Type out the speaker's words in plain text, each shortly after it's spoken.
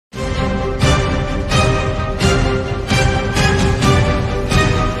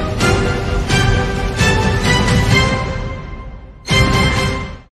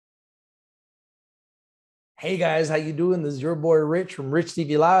Hey guys, how you doing? This is your boy Rich from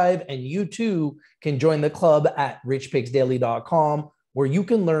RICHTVLIVE, and you too can join the club at richpicksdaily.com, where you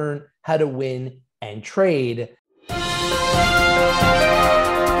can learn how to win and trade.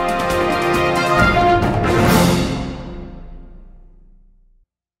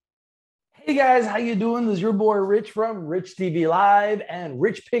 Hey guys, how you doing? This is your boy Rich from RICHTVLIVE and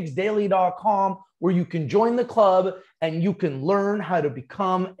richpicksdaily.com, where you can join the club and you can learn how to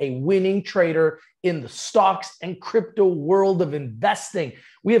become a winning trader in the stocks and crypto world of investing.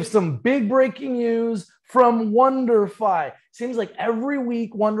 We have some big breaking news from WonderFi. Seems like every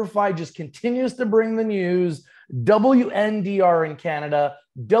week WonderFi just continues to bring the news. WNDR in Canada,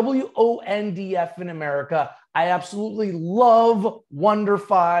 WONDF in America. I absolutely love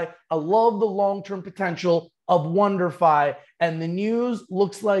WonderFi. I love the long-term potential of WonderFi. And the news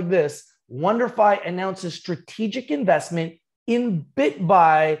looks like this. WonderFi announces strategic investment in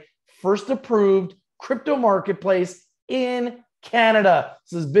Bitbuy, first approved crypto marketplace in Canada.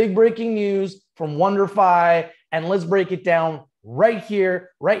 This is big breaking news from WonderFi, and let's break it down right here,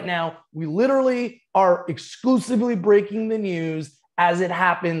 right now. We literally are exclusively breaking the news as it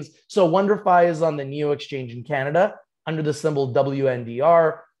happens. So WonderFi is on the NEO exchange in Canada under the symbol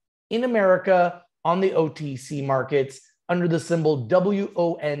WNDR, in America on the OTC markets under the symbol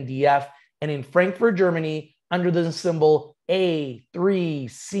WONDF, and in Frankfurt, Germany under the symbol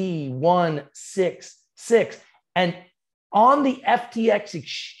A3C166. And on the FTX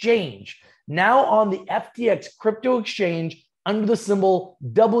exchange, now on the FTX crypto exchange under the symbol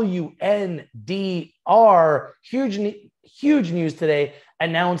WNDR, huge news today,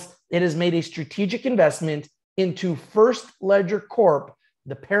 announced it has made a strategic investment into First Ledger Corp,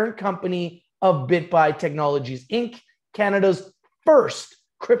 the parent company of Bitbuy Technologies Inc., Canada's first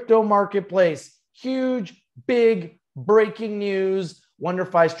crypto marketplace. Huge, big breaking news.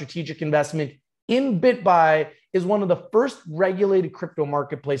 WonderFi's strategic investment in Bitbuy is one of the first regulated crypto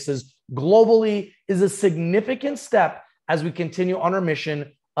marketplaces globally, is a significant step as we continue on our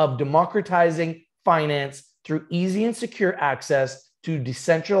mission of democratizing finance through easy and secure access to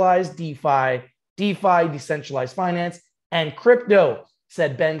decentralized DeFi, decentralized finance, and crypto,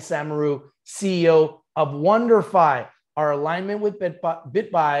 said Ben Samaroo, CEO of WonderFi. Our alignment with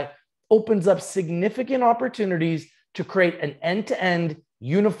Bitbuy opens up significant opportunities to create an end-to-end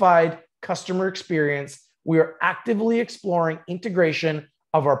unified customer experience. We are actively exploring integration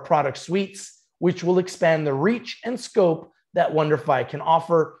of our product suites, which will expand the reach and scope that WonderFi can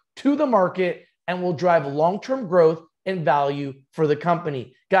offer to the market and will drive long-term growth and value for the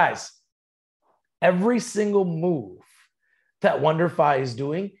company. Guys, every single move that WonderFi is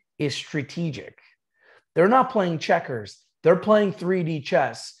doing is strategic. They're not playing checkers. They're playing 3D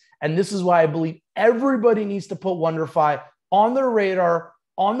chess. And this is why I believe everybody needs to put WonderFi on their radar,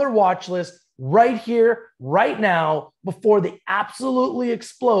 on their watch list, right here, right now, before they absolutely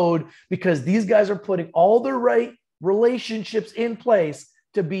explode, because these guys are putting all the right relationships in place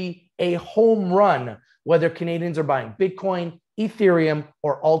to be a home run. Whether Canadians are buying Bitcoin, Ethereum,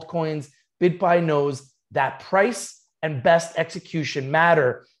 or altcoins, Bitbuy knows that price and best execution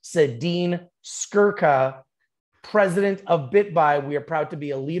matter, said Dean Skirka, president of Bitbuy. We are proud to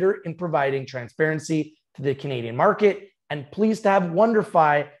be a leader in providing transparency to the Canadian market and pleased to have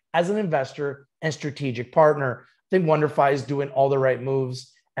WonderFi as an investor and strategic partner. I think WonderFi is doing all the right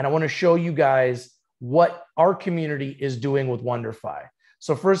moves, and I want to show you guys what our community is doing with WonderFi.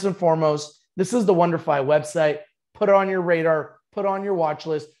 So first and foremost, this is the WonderFi website. Put it on your radar, put it on your watch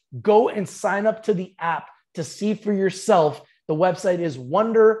list. Go and sign up to the app to see for yourself. The website is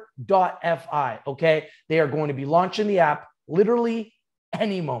wonder.fi, okay? They are going to be launching the app literally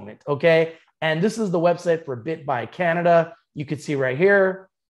any moment, okay? And this is the website for Bitbuy Canada. You can see right here,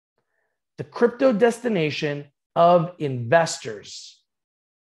 the crypto destination of investors.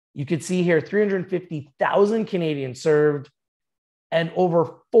 You can see here 350,000 Canadians served and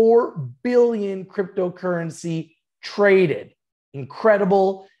over 4 billion cryptocurrency traded.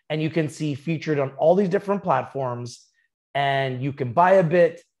 Incredible. And you can see featured on all these different platforms. And you can buy a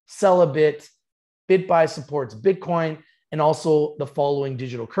bit, sell a bit. Bitbuy supports Bitcoin and also the following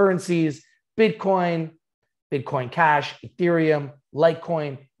digital currencies: Bitcoin, Bitcoin Cash, Ethereum,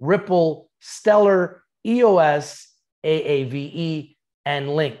 Litecoin, Ripple, Stellar, EOS, AAVE,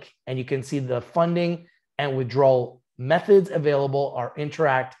 and Link. And you can see the funding and withdrawal methods available are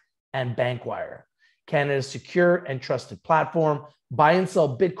Interact and Bankwire. Canada's secure and trusted platform. Buy and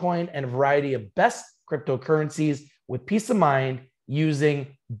sell Bitcoin and a variety of best cryptocurrencies with peace of mind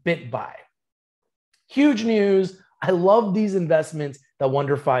using Bitbuy. Huge news. I love these investments that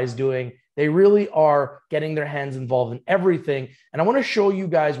WonderFi is doing. They really are getting their hands involved in everything. And I want to show you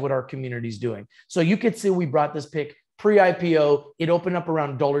guys what our community is doing. So you could see we brought this pick pre-IPO. It opened up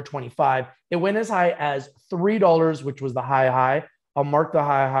around $1.25. It went as high as $3, which was the high. I'll mark the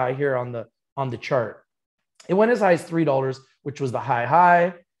high here on the chart. It went as high as $3, which was the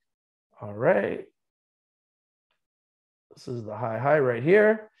high. All right. This is the high right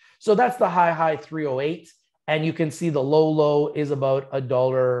here. So that's the high 308. And you can see the low is about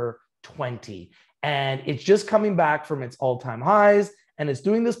 $1.20. And it's just coming back from its all-time highs. And it's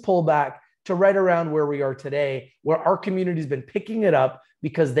doing this pullback to right around where we are today, where our community has been picking it up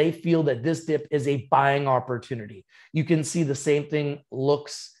because they feel that this dip is a buying opportunity. You can see the same thing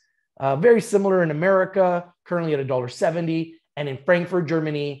looks very similar in America, currently at $1.70. And in Frankfurt,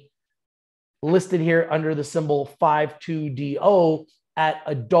 Germany, listed here under the symbol 52DO at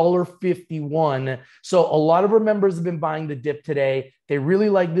 $1.51. So a lot of our members have been buying the dip today. They really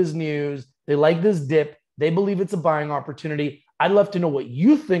like this news. They like this dip. They believe it's a buying opportunity. I'd love to know what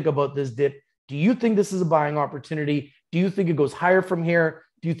you think about this dip. Do you think this is a buying opportunity? Do you think it goes higher from here?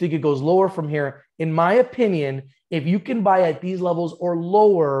 Do you think it goes lower from here? In my opinion, if you can buy at these levels or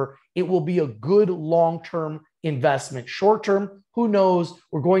lower, it will be a good long-term investment. Short-term, who knows?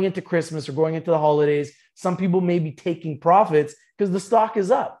 We're going into Christmas, we're going into the holidays. Some people may be taking profits because the stock is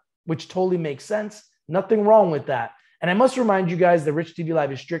up, which totally makes sense. Nothing wrong with that. And I must remind you guys that Rich TV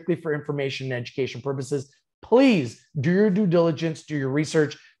Live is strictly for information and education purposes. Please do your due diligence, do your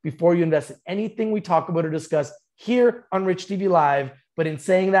research before you invest in anything we talk about or discuss here on Rich TV Live. But in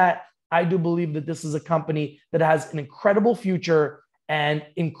saying that, I do believe that this is a company that has an incredible future and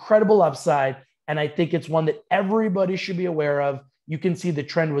incredible upside. And I think it's one that everybody should be aware of. You can see the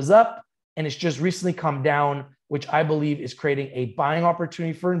trend was up and it's just recently come down, which I believe is creating a buying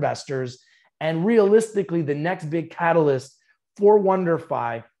opportunity for investors. And realistically, the next big catalyst for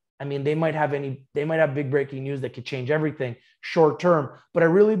WonderFi, I mean, they might have big breaking news that could change everything short term. But I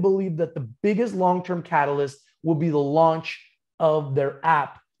really believe that the biggest long-term catalyst will be the launch of their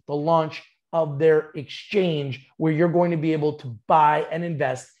app, the launch of their exchange, where you're going to be able to buy and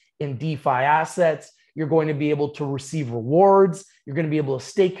invest in DeFi assets. You're going to be able to receive rewards. You're going to be able to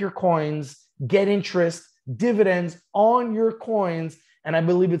stake your coins, get interest, dividends on your coins. And I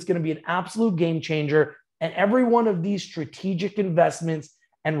believe it's going to be an absolute game changer. And every one of these strategic investments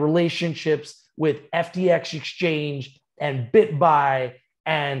and relationships with FTX Exchange and Bitbuy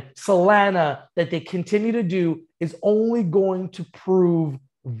and Solana that they continue to do is only going to prove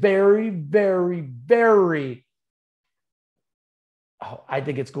I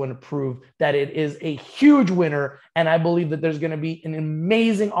think it's going to prove that it is a huge winner. And I believe that there's going to be an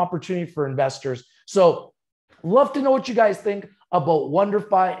amazing opportunity for investors. So love to know what you guys think about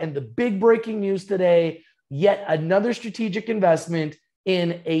WonderFi and the big breaking news today. Yet another strategic investment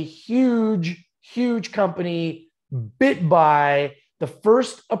in a huge company, Bitbuy, the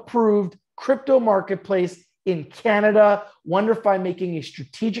first approved crypto marketplace in Canada. WonderFi making a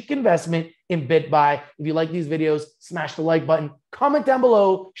strategic investment in Bitbuy. If you like these videos, smash the like button, comment down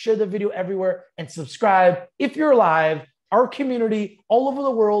below, share the video everywhere, and subscribe if you're live. Our community all over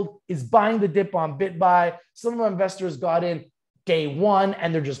the world is buying the dip on Bitbuy. Some of our investors got in day one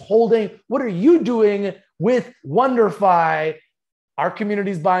and they're just holding. What are you doing with WonderFi? Our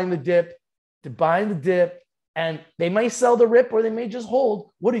community is buying the dip, and they may sell the rip or they may just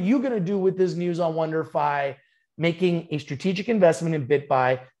hold. What are you going to do with this news on WonderFi? Making a strategic investment in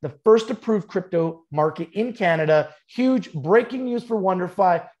Bitbuy, the first approved crypto market in Canada. Huge breaking news for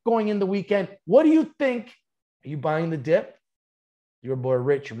WonderFi going in the weekend. What do you think? Are you buying the dip? Your boy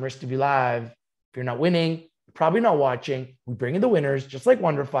Rich from RICHTV Live. If you're not winning, you're probably not watching. We bring in the winners, just like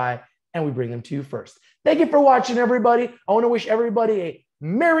WonderFi, and we bring them to you first. Thank you for watching, everybody. I want to wish everybody a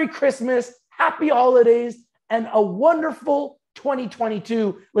Merry Christmas, Happy Holidays, and a wonderful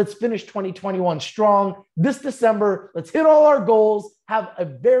 2022. Let's finish 2021 strong. This December, let's hit all our goals, have a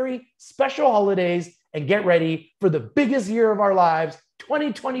very special holidays, and get ready for the biggest year of our lives,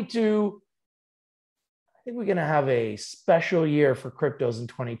 2022. I think we're going to have a special year for cryptos in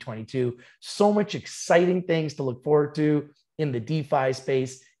 2022. So much exciting things to look forward to in the DeFi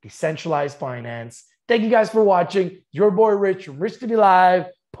space, decentralized finance. Thank you guys for watching. Your boy Rich from RICHTV Live.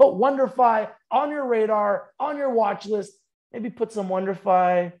 Put WonderFi on your radar, on your watch list. Maybe put some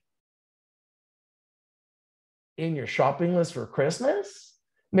WonderFi in your shopping list for Christmas.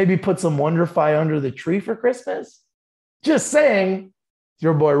 Maybe put some WonderFi under the tree for Christmas. Just saying.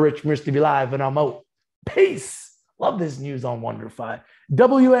 Your boy Rich from RICHTV Live, and I'm out. Peace. Love this news on WonderFi.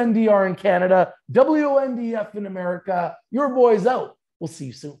 WNDR in Canada, WONDF in America. Your boy's out. We'll see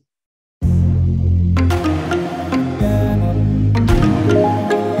you soon.